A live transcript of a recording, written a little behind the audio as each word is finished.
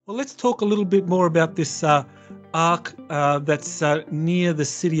Well, let's talk a little bit more about this ark that's near the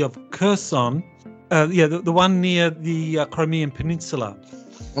city of Kherson. The one near the Crimean Peninsula.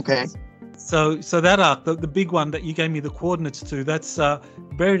 Okay. So that ark, the big one that you gave me the coordinates to, that's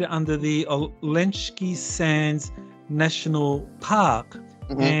buried under the Olensky Sands National Park,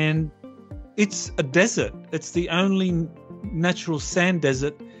 and it's a desert. It's the only natural sand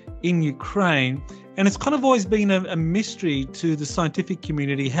desert in Ukraine, and it's kind of always been a mystery to the scientific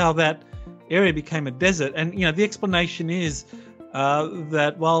community how that area became a desert. And the explanation is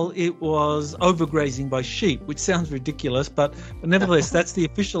that it was overgrazing by sheep, which sounds ridiculous, but nevertheless that's the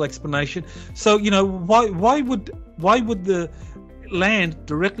official explanation. So why would the land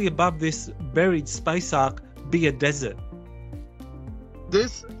directly above this buried space ark be a desert?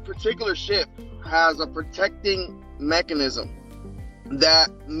 This particular ship has a protecting mechanism that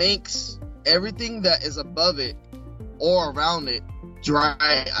makes everything that is above it or around it dry.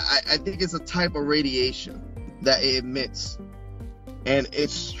 I think it's a type of radiation that it emits, and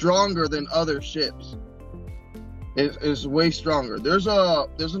it's stronger than other ships. It's way stronger. There's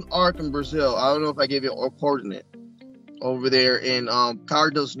an ark in Brazil. I don't know if I gave you a coordinate over there in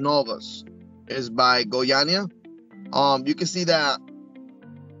Caldas Novas. Is by Goiânia. You can see that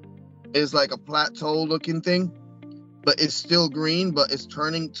it's like a plateau looking thing, but it's still green, but it's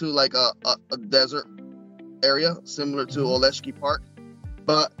turning to like a desert area similar to Oleshki Park.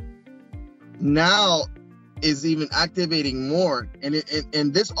 But now is even activating more, and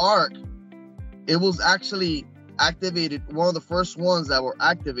this arc, it was actually activated, one of the first ones that were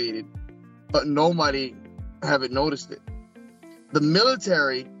activated, but nobody haven't noticed it. The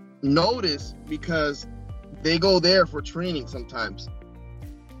military noticed because they go there for training sometimes.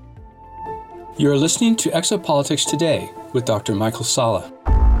 You're listening to Exopolitics Today with Dr. Michael Salla,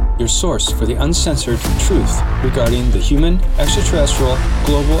 your source for the uncensored truth regarding the human, extraterrestrial,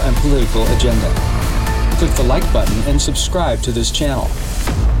 global, and political agenda. Click the like button and subscribe to this channel.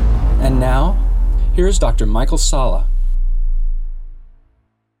 And now, here's Dr. Michael Salla.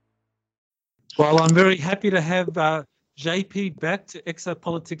 Well, I'm very happy to have JP back to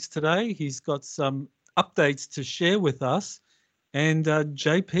Exopolitics Today. He's got some updates to share with us. And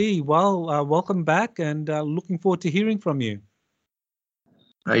JP, welcome back, and looking forward to hearing from you.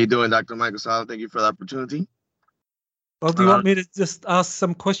 How you doing, Dr. Michael Salla? Thank you for the opportunity. Well, do you want me to just ask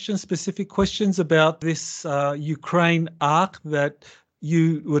some specific questions about this Ukraine ark that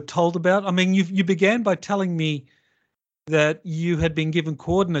you were told about? I mean, you began by telling me that you had been given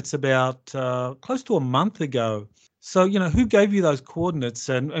coordinates about close to a month ago. So, who gave you those coordinates,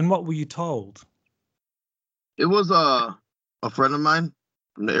 and what were you told? It was a friend of mine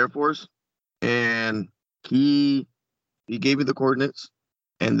from the Air Force, and he gave me the coordinates,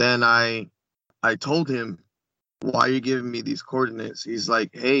 and then I told him, why are you giving me these coordinates? He's like,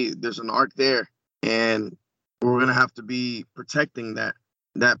 hey, there's an ark there, and we're going to have to be protecting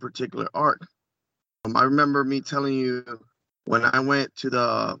that particular ark. I remember me telling you when I went to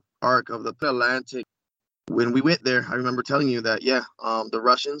the ark of the Atlantic, when we went there, I remember telling you that, the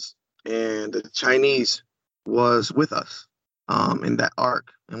Russians and the Chinese was with us in that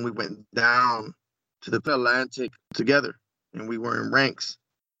ark, and we went down to the Atlantic together, and we were in ranks.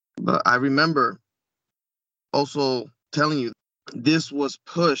 But I remember also telling you this was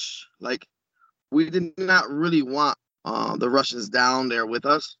pushed, like we did not really want the Russians down there with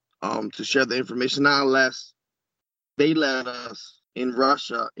us to share the information, not unless they let us in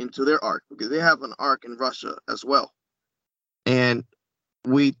Russia into their ark, because they have an ark in Russia as well. And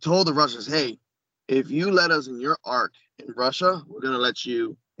we told the Russians, hey, if you let us in your ark in Russia, we're going to let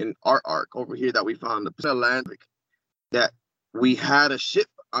you in our ark over here that we found in the Atlantic, that we had a ship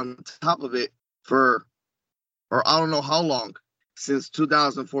on top of it for I don't know how long, since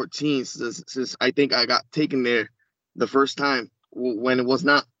 2014, since I think I got taken there the first time when it was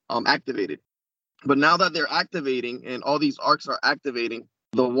not activated. But now that they're activating and all these arcs are activating,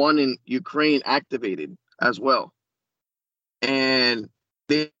 the one in Ukraine activated as well. And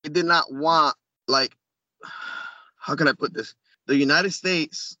they did not want, like, how can I put this? The United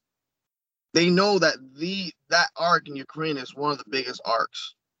States, they know that that arc in Ukraine is one of the biggest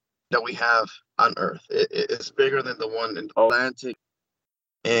arcs that we have on Earth. It's bigger than the one in the Atlantic,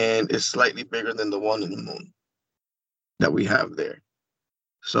 and it's slightly bigger than the one in the moon that we have there.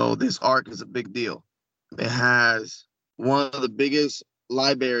 So this ark is a big deal. It has one of the biggest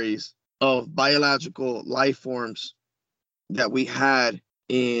libraries of biological life forms that we had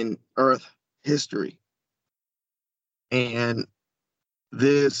in Earth history. And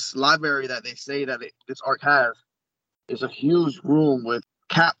this library that they say that this ark has is a huge room with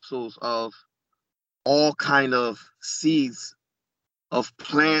capsules of all kind of seeds of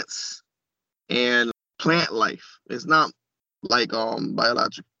plants and plant life. It's not like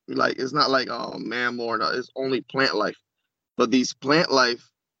biological, like it's not like mammal or not. It's only plant life. But these plant life,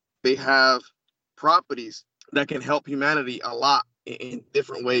 they have properties that can help humanity a lot in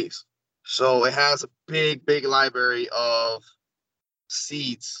different ways. So it has a big library of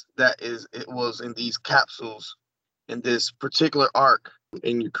seeds it was in these capsules in this particular ark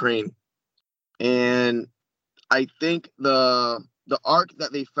in Ukraine. And I think the ark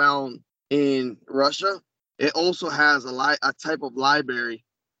that they found in Russia, it also has a type of library,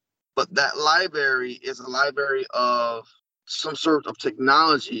 but that library is a library of some sort of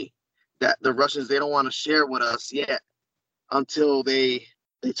technology that the Russians, they don't want to share with us yet until they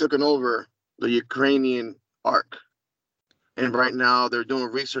took over the Ukrainian ark. And right now they're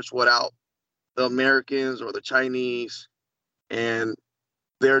doing research without the Americans or the Chinese, and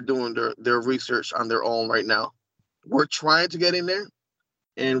they're doing their research on their own right now. We're trying to get in there,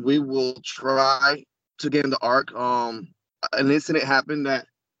 and we will try to get in the ark. An incident happened that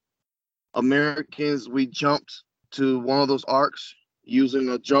Americans, we jumped to one of those arks using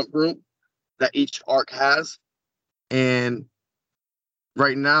a jump rope that each ark has, and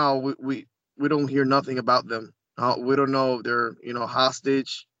right now we don't hear nothing about them. We don't know if they're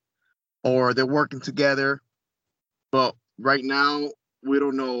hostage or they're working together, but right now we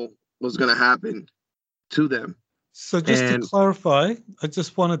don't know what's going to happen to them. So just to clarify, I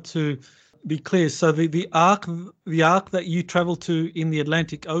just wanted to be clear. So the ark that you traveled to in the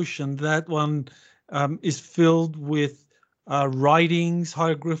Atlantic Ocean, that one is filled with writings,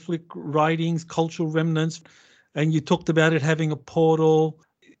 hieroglyphic writings, cultural remnants, and you talked about it having a portal,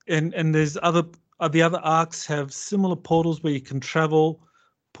 and there's the other arks have similar portals where you can travel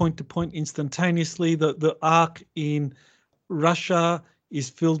point to point instantaneously. The ark in Russia is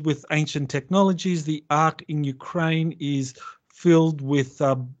filled with ancient technologies. The ark in Ukraine is filled with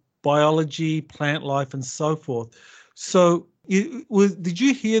biology, plant life, and so forth. So did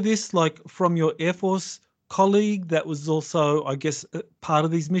you hear this like from your Air Force colleague that was also, I guess, part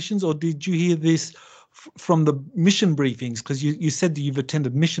of these missions, or did you hear this from the mission briefings? Because you said that you've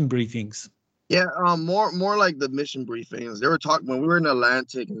attended mission briefings. Yeah, more like the mission briefings. They were talking when we were in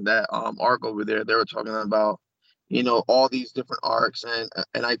Atlantic and that arc over there. They were talking about all these different arcs,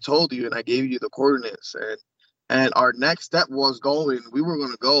 and I told you and I gave you the coordinates, and our next step was we were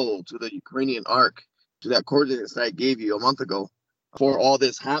going to go to the Ukrainian arc, to that coordinates that I gave you a month ago before all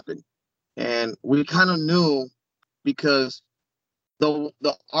this happened. And we kind of knew because the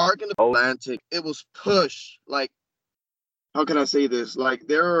arc in the Atlantic, it was pushed like, how can I say this? Like,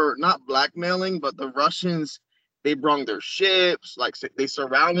 they're not blackmailing, but the Russians, they brought their ships, like they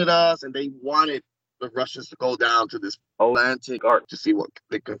surrounded us, and they wanted the Russians to go down to this Atlantic arc to see what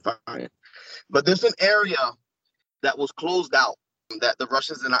they can find. But there's an area that was closed out that the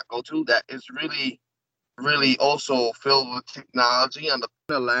Russians did not go to that is really, really also filled with technology on the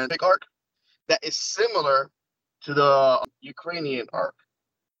Atlantic arc that is similar to the Ukrainian arc.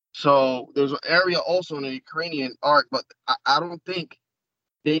 So there's an area also in the Ukrainian arc, but I don't think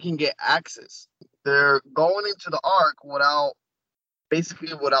they can get access. They're going into the arc without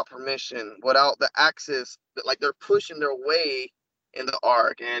permission, without the access. Like, they're pushing their way in the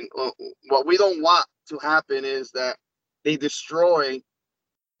arc. And what we don't want to happen is that they destroy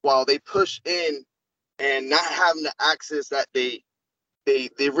while they push in and not having the access that they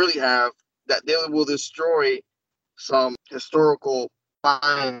really have, that they will destroy some historical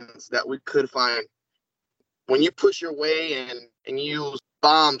finds that we could find. When you push your way and use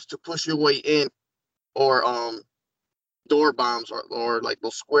bombs to push your way in, or door bombs, or like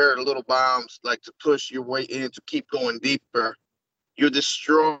those square little bombs, like to push your way in to keep going deeper, you're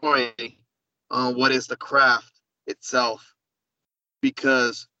destroying what is the craft itself.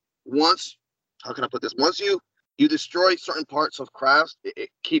 Because once you destroy certain parts of crafts, it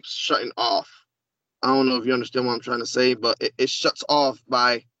keeps shutting off. I don't know if you understand what I'm trying to say, but it shuts off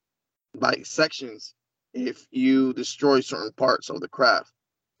by sections if you destroy certain parts of the craft.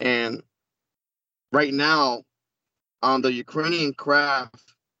 And right now, on the Ukrainian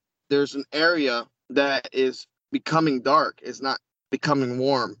craft, there's an area that is becoming dark. It's not becoming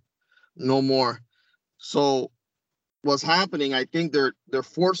warm no more. So what's happening, I think they're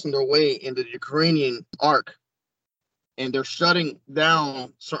forcing their way into the Ukrainian arc, and they're shutting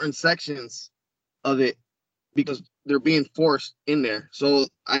down certain sections of it because they're being forced in there. So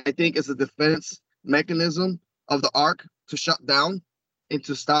I think it's a defense mechanism of the arc to shut down and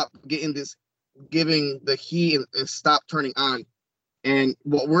to stop giving the heat and stop turning on. And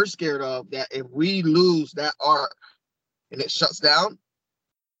what we're scared of, that if we lose that arc and it shuts down,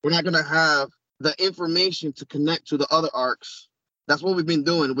 we're not going to have the information to connect to the other arcs That's what we've been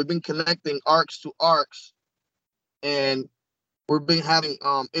doing. We've been connecting arcs to arcs, and we've been having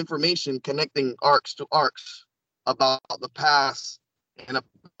information connecting arcs to arcs about the past and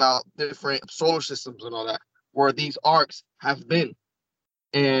about different solar systems and all that, where these arcs have been.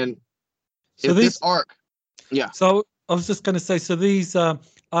 And So if these, this arc, yeah, so I was just going to say, so these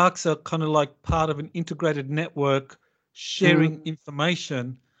arcs are kind of like part of an integrated network sharing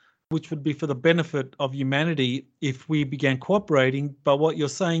information, which would be for the benefit of humanity if we began cooperating. But what you're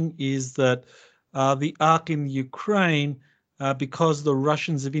saying is that the arc in Ukraine, because the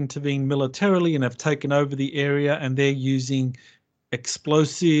Russians have intervened militarily and have taken over the area, and they're using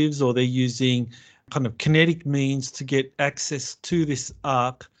explosives or they're using kind of kinetic means to get access to this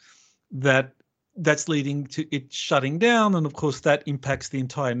arc, that's leading to it shutting down, and of course that impacts the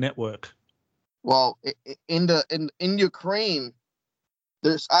entire network. well, in Ukraine,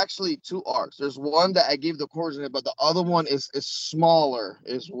 there's actually two arcs. There's one that I gave the coordinate, but the other one is smaller.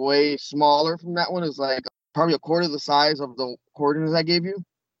 Is way smaller from that one. Is like probably a quarter the size of the coordinates I gave you.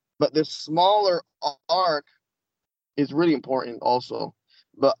 But this smaller arc is really important also.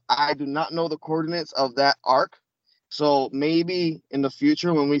 But I do not know the coordinates of that arc. So maybe in the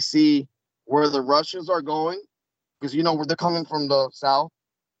future when we see where the Russians are going, because you know where they're coming from the south,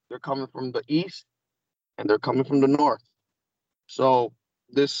 they're coming from the east, and they're coming from the north. So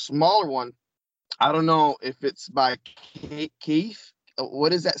this smaller one, I don't know if it's by Kiev.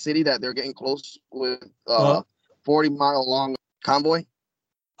 What is that city that they're getting close with? 40-mile long convoy.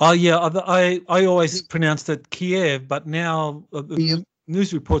 Oh yeah, I always pronounced it Kiev, but now the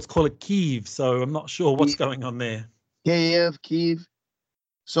news reports call it Kyiv, so I'm not sure what's going on there. Kiev.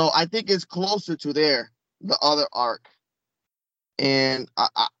 So I think it's closer to there, the other arc. And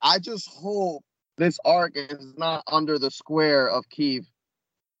I just hope this arc is not under the square of Kiev.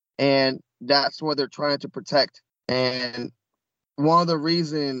 And that's what they're trying to protect. And one of the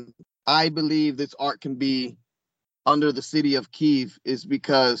reasons I believe this arc can be under the city of Kiev is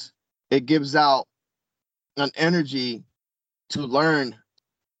because it gives out an energy to learn,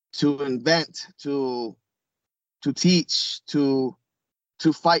 to invent, to teach, to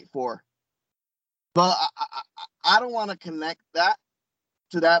fight for. But I don't want to connect that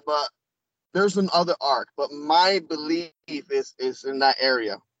to that, but there's another arc. But my belief is in that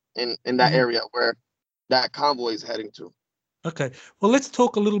area, in that area where that convoy is heading to. Okay. Well, let's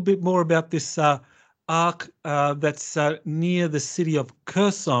talk a little bit more about this arc that's near the city of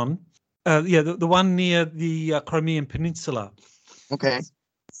Kherson. The one near the Crimean Peninsula. Okay.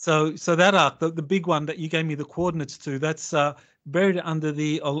 So that arc, the big one that you gave me the coordinates to, that's buried under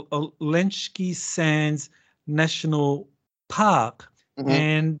the Olenchky Sands National Park.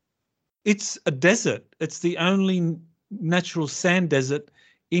 And it's a desert. It's the only natural sand desert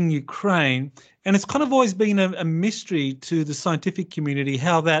in Ukraine. And it's kind of always been a mystery to the scientific community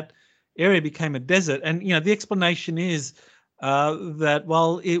how that area became a desert. And, you know, the explanation is that,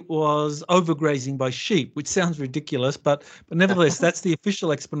 well, it was overgrazing by sheep, which sounds ridiculous, but nevertheless, that's the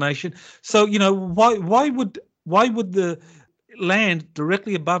official explanation. So, you know, why would the land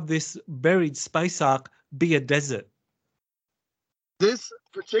directly above this buried space arc be a desert? This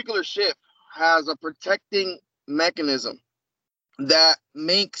particular ship has a protecting mechanism that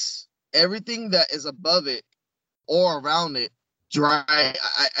makes everything that is above it or around it dry.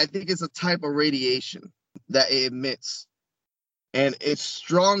 I think it's a type of radiation that it emits, and it's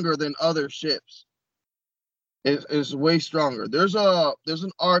stronger than other ships. It's way stronger. There's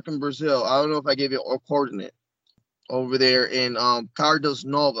an arc in Brazil. I don't know if I gave you a coordinate over there in Caldas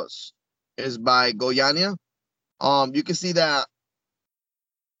Novas. Is by Goiânia. You can see that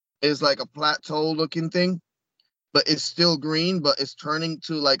it's like a plateau looking thing, but it's still green, but it's turning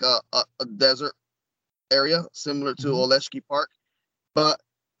to like a desert area similar to Oleshki Park. But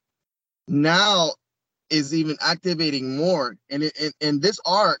now is even activating more. And in this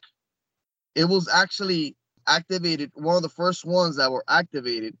arc, it was actually activated, one of the first ones that were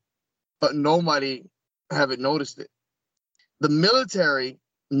activated, but nobody haven't noticed it. The military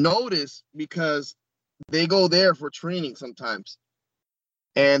noticed because they go there for training sometimes.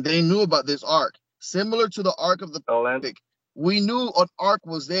 And they knew about this arc. Similar to the arc of the Atlantic. We knew an arc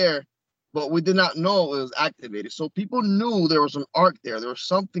was there, but we did not know it was activated. So people knew there was an arc there. There was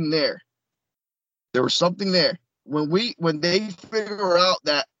something there. There was something there. When they figure out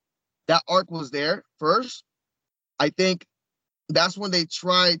that arc was there first, I think that's when they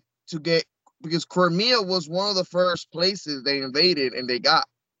tried to get, because Crimea was one of the first places they invaded and they got.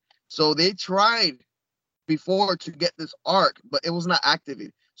 So they tried before to get this arc, but it was not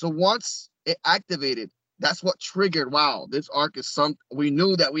activated. So once it activated, that's what triggered, wow, this arc is we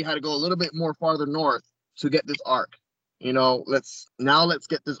knew that we had to go a little bit more farther north to get this arc. let's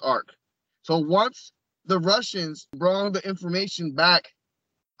get this ark. So once the Russians brought the information back,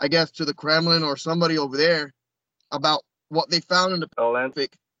 I guess, to the Kremlin or somebody over there about what they found in the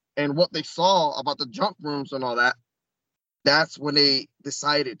Atlantic and what they saw about the jump rooms and all that, that's when they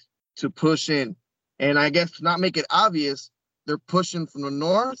decided to push in. And I guess to not make it obvious, they're pushing from the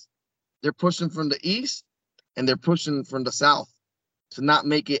north, they're pushing from the east, and they're pushing from the south to not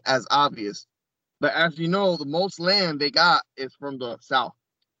make it as obvious. But as you know, the most land they got is from the south,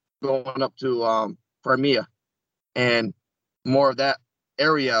 going up to Crimea and more of that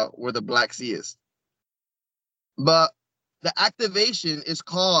area where the Black Sea is. But the activation is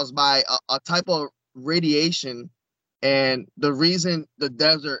caused by a type of radiation, and the reason the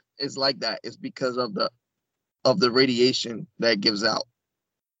desert is like that is because of the radiation that it gives out.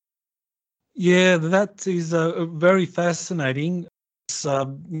 Yeah, that is very fascinating.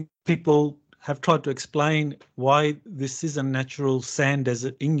 People have tried to explain why this is a natural sand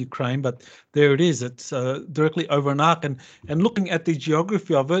desert in Ukraine, but there it is. It's directly over an arc. And looking at the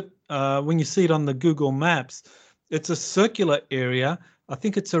geography of it, when you see it on the Google Maps, it's a circular area. I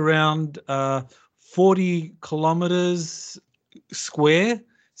think it's around 40 kilometers square.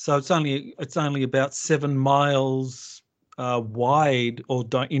 So it's only about 7 miles wide or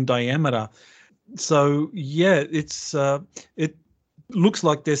in diameter. So yeah, it looks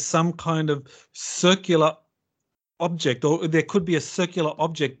like there's some kind of circular object, or there could be a circular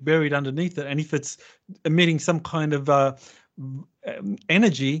object buried underneath it. And if it's emitting some kind of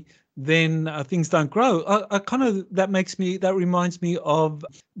energy, then things don't grow. That reminds me of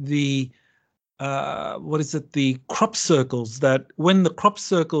the the crop circles, that when the crop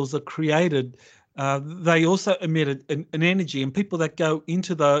circles are created, they also emitted an energy, and people that go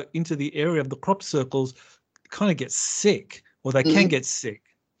into the area of the crop circles kind of get sick, or they can get sick.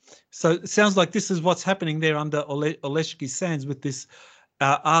 So it sounds like this is what's happening there under Oleshki Sands with this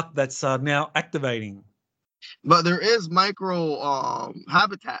arc that's now activating. But there is micro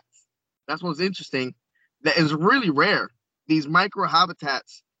habitats. That's what's interesting. That is really rare. These micro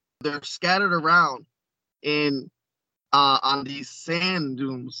habitats, they're scattered around on these sand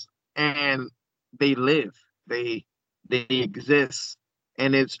dunes, and they live. They exist,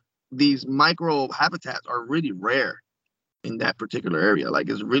 and these micro habitats are really rare in that particular area. Like,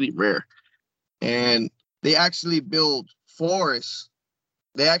 it's really rare. And they actually build forests.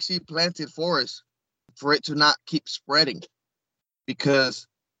 They actually planted forests for it to not keep spreading, because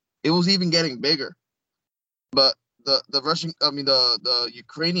it was even getting bigger. But the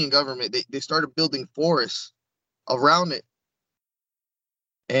Ukrainian government, they started building forests around it,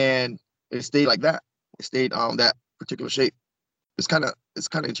 and it stayed like that. It stayed that particular shape. It's kind of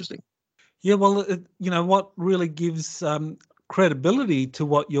interesting. Yeah, well, what really gives credibility to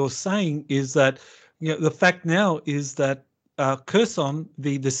what you're saying is that, the fact now is that Kherson,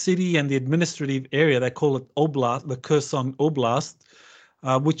 the city and the administrative area, they call it Oblast, the Kherson Oblast,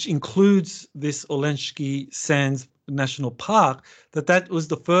 which includes this Oleshki Sands National Park, that was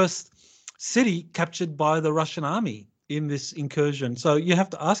the first city captured by the Russian army in this incursion. So you have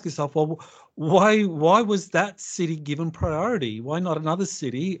to ask yourself, well, why was that city given priority? Why not another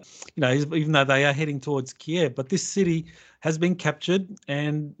city? Even though they are heading towards Kiev, but this city has been captured,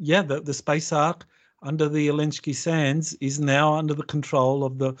 and the space arc under the Oleshki Sands is now under the control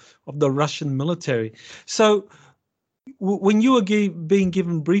of the Russian military. So when you were being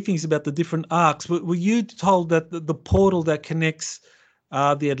given briefings about the different arcs, were you told that the portal that connects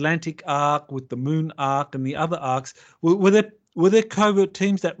the Atlantic arc with the Moon arc and the other arcs, were there covert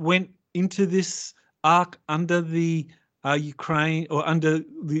teams that went into this arc under the Ukraine, or under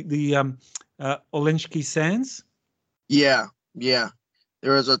the Oleshki Sands? Yeah.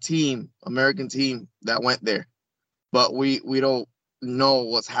 There was a team, American team, that went there, but we don't know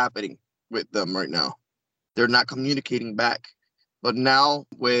what's happening with them right now. They're not communicating back. But now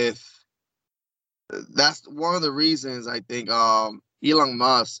that's one of the reasons I think Elon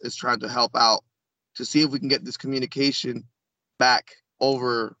Musk is trying to help out, to see if we can get this communication back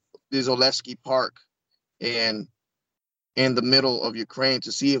over this Oleshki Park and in the middle of Ukraine,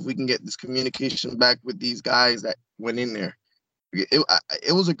 to see if we can get this communication back with these guys that went in there.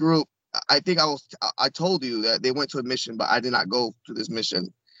 It was a group. I think I told you that they went to a mission, but I did not go to this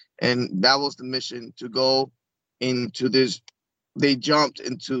mission. And that was the mission, to go into this. They jumped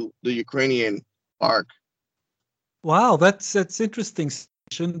into the Ukrainian arc. Wow, that's interesting.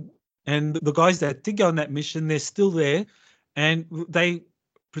 And the guys that did go on that mission, they're still there, and they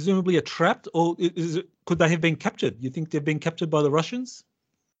presumably are trapped, or could they have been captured? You think they've been captured by the Russians?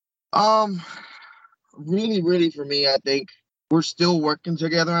 Really, for me, I think we're still working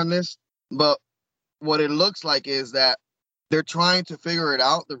together on this. But what it looks like is that they're trying to figure it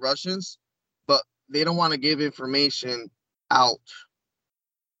out, the Russians, but they don't want to give information out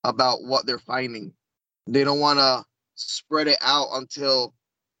about what they're finding. They don't want to spread it out until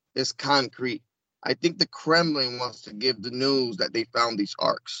it's concrete. I think the Kremlin wants to give the news that they found these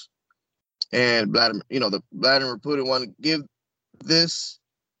arcs, and Vladimir Putin want to give this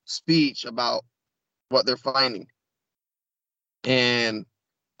speech about what they're finding. And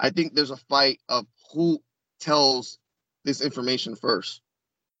I think there's a fight of who tells this information first.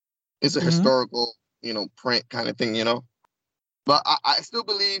 It's a historical, print kind of thing, But I still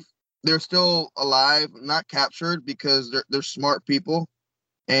believe they're still alive, not captured, because they're smart people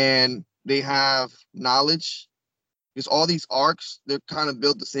and they have knowledge. Because all these arcs, they're kind of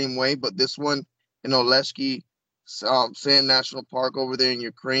built the same way, but this one in Oleshki Sand National Park over there in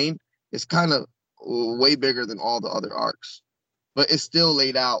Ukraine is kind of way bigger than all the other arcs. But it's still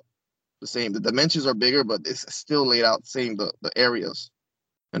laid out the same. The dimensions are bigger, but it's still laid out the same, the areas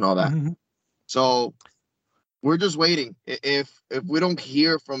and all that. Mm-hmm. So we're just waiting. If we don't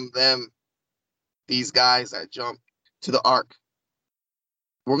hear from them, these guys that jump to the arc,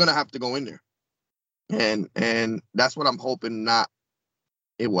 we're gonna have to go in there. And that's what I'm hoping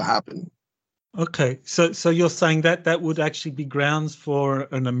it will happen. Okay, so you're saying that would actually be grounds for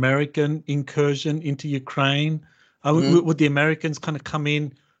an American incursion into Ukraine? Would the Americans kind of come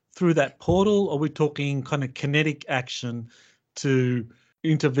in through that portal, or are we talking kind of kinetic action to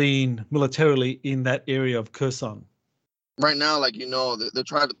intervene militarily in that area of Kherson? Right now, they're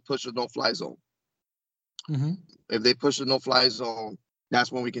trying to push a no-fly zone. Mm-hmm. If they push a no-fly zone,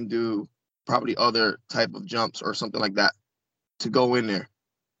 that's when we can do probably other type of jumps or something like that to go in there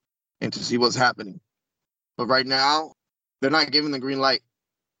and to see what's happening. But right now, they're not giving the green light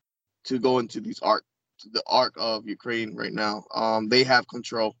to go into the arc of Ukraine right now. They have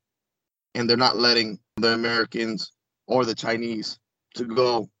control, and they're not letting the Americans or the Chinese to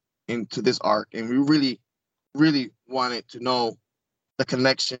go into this arc. And we really, really wanted to know the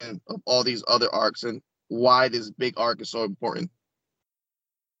connection of all these other arcs and why this big arc is so important.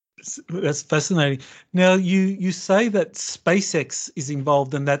 That's fascinating. Now, you say that SpaceX is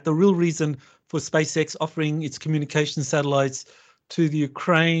involved, and that the real reason for SpaceX offering its communication satellites to the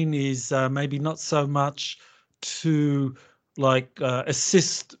Ukraine is maybe not so much to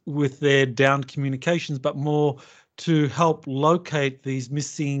assist with their downed communications, but more to help locate these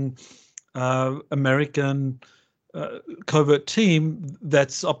missing American covert team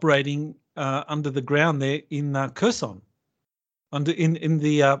that's operating under the ground there in Kherson, in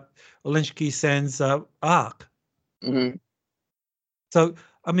the Oleshki Sands arc. Mm-hmm. So,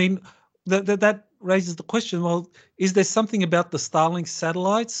 I mean, that raises the question, well, is there something about the Starlink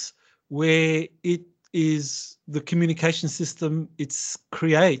satellites where it is the communication system it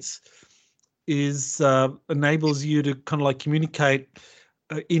creates enables you to kind of communicate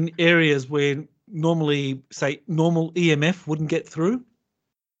in areas where normally, say, normal EMF wouldn't get through?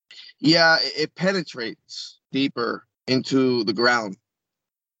 Yeah, it penetrates deeper into the ground.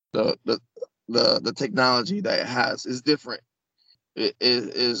 The technology that it has is different. It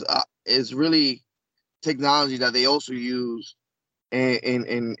is really technology that they also use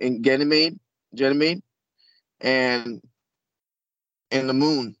in Ganymede, and in the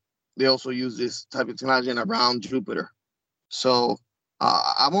moon. They also use this type of technology around Jupiter. So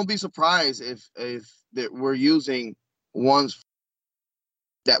I won't be surprised if we're using ones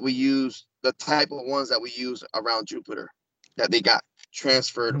that we use, the type of ones that we use around Jupiter, that they got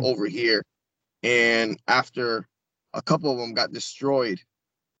transferred over here. And after a couple of them got destroyed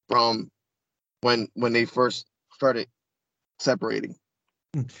from when they first started separating.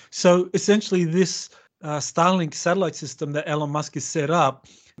 So essentially this Starlink satellite system that Elon Musk has set up,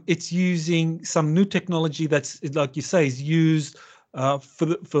 it's using some new technology that's, like you say, is used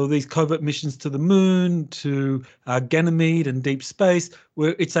for these covert missions to the moon, to Ganymede and deep space,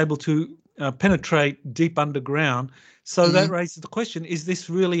 where it's able to penetrate deep underground. So that raises the question, is this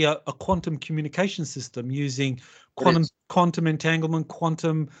really a quantum communication system using quantum entanglement,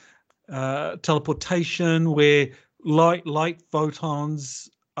 quantum teleportation, where light photons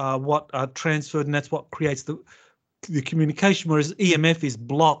are what are transferred, and that's what creates the communication, whereas EMF is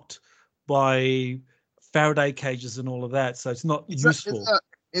blocked by Faraday cages and all of that, so it's not useful.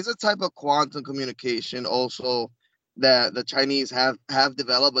 It's a type of quantum communication also that the Chinese have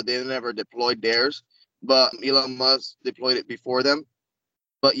developed, but they never deployed theirs. But Elon Musk deployed it before them.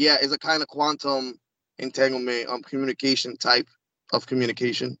 But yeah, it's a kind of quantum entanglement communication type of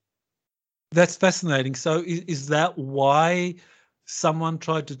communication. That's fascinating. So is that why someone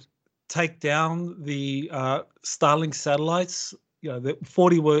tried to take down the Starlink satellites? The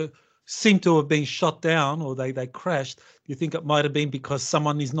 40 were seem to have been shot down or they crashed, do you think it might have been because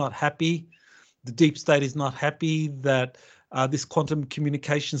someone is not happy, the deep state is not happy that this quantum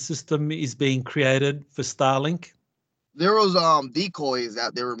communication system is being created for Starlink? There was decoys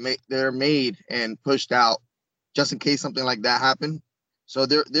that they're made and pushed out just in case something like that happened. So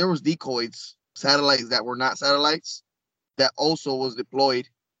there was decoys, satellites that were not satellites, that also was deployed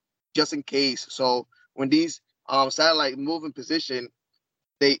just in case. So when these satellites move in position,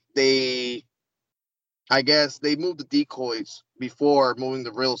 they I guess they moved the decoys before moving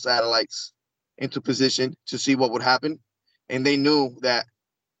the real satellites into position to see what would happen. And they knew that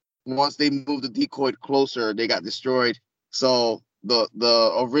once they moved the decoy closer, they got destroyed. So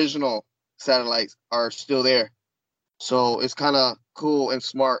the original satellites are still there. So it's kind of cool and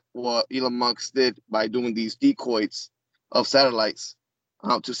smart what Elon Musk did by doing these decoys of satellites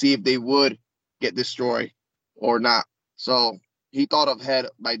to see if they would get destroyed or not. So he thought ahead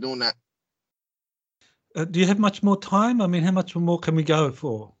by doing that. Do you have much more time? I mean, how much more can we go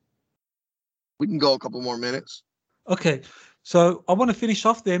for? We can go a couple more minutes. Okay. So I want to finish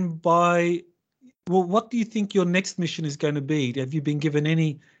off then by, well, what do you think your next mission is going to be? Have you been given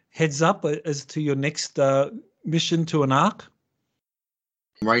any heads up as to your next mission to an ark?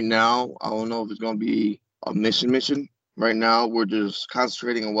 Right now, I don't know if it's going to be a mission. Right now, we're just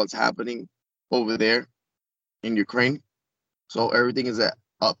concentrating on what's happening over there in Ukraine. So everything is at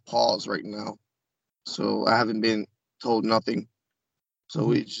a pause right now. So I haven't been told nothing. So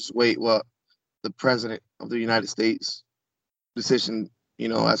we just wait what the president of the United States decision,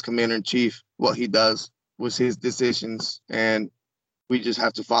 as commander-in-chief, what he does was his decisions. And we just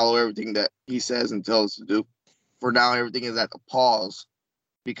have to follow everything that he says and tells us to do. For now, everything is at a pause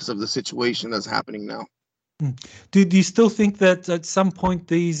because of the situation that's happening now. Do you still think that at some point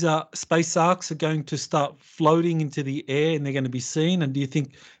these space arks are going to start floating into the air and they're going to be seen? And do you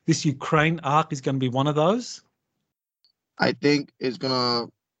think this Ukraine ark is going to be one of those? I think it's going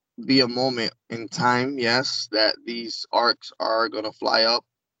to be a moment in time, yes, that these arks are going to fly up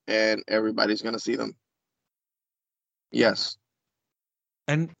and everybody's going to see them. Yes.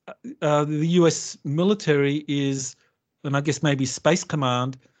 And the US military is, and I guess maybe Space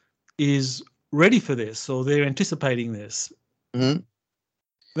Command is ready for this, or they're anticipating this.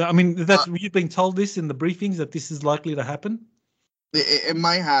 Mm-hmm. I mean, you've been told this in the briefings that this is likely to happen? It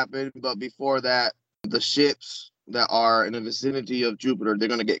might happen, but before that, the ships that are in the vicinity of Jupiter, they're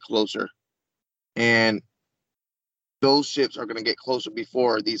going to get closer. And those ships are going to get closer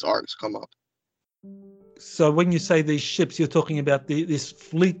before these arcs come up. So when you say these ships, you're talking about this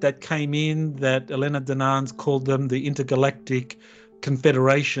fleet that came in that Elena Danan's called them the Intergalactic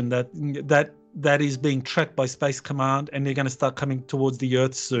Confederation, that is being tracked by Space Command, and they're going to start coming towards the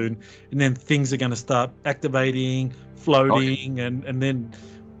Earth soon. And then things are going to start activating, floating, and then,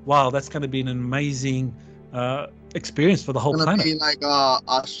 wow, that's going to be an amazing experience for the whole planet. It's going to be like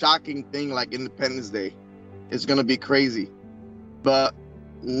a shocking thing like Independence Day. It's going to be crazy. But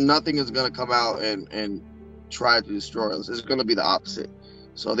nothing is going to come out and try to destroy us. It's going to be the opposite.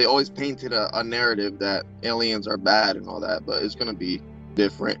 So they always painted a narrative that aliens are bad and all that, but it's going to be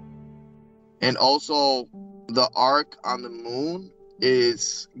different. And also, the arc on the moon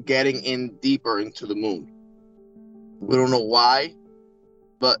is getting in deeper into the moon. We don't know why,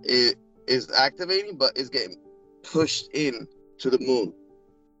 but it is activating, but it's getting pushed in to the moon.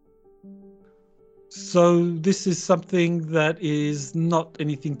 So this is something that is not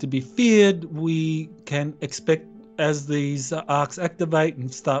anything to be feared. We can expect as these arcs activate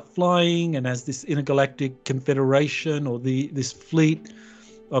and start flying, and as this intergalactic confederation or this fleet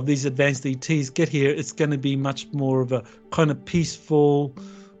of these advanced ETs get here, it's going to be much more of a kind of peaceful,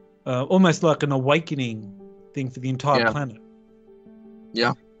 almost like an awakening thing for the entire planet.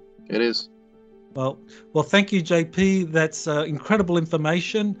 Yeah, it is. Well, thank you, JP. That's incredible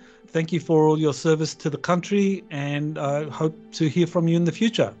information. Thank you for all your service to the country, and I hope to hear from you in the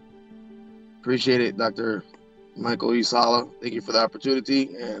future. Appreciate it, Dr. Michael E. Salla. Thank you for the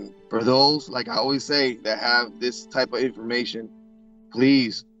opportunity. And for those, like I always say, that have this type of information,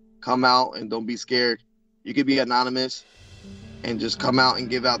 please come out and don't be scared. You could be anonymous and just come out and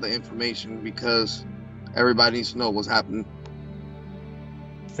give out the information, because everybody needs to know what's happening.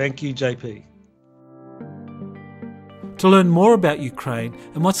 Thank you, JP. To learn more about Ukraine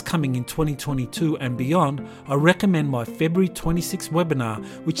and what's coming in 2022 and beyond, I recommend my February 26 webinar,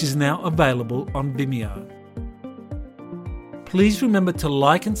 which is now available on Vimeo. Please remember to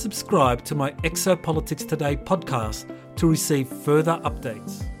like and subscribe to my Exopolitics Today podcast to receive further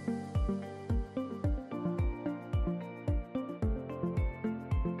updates.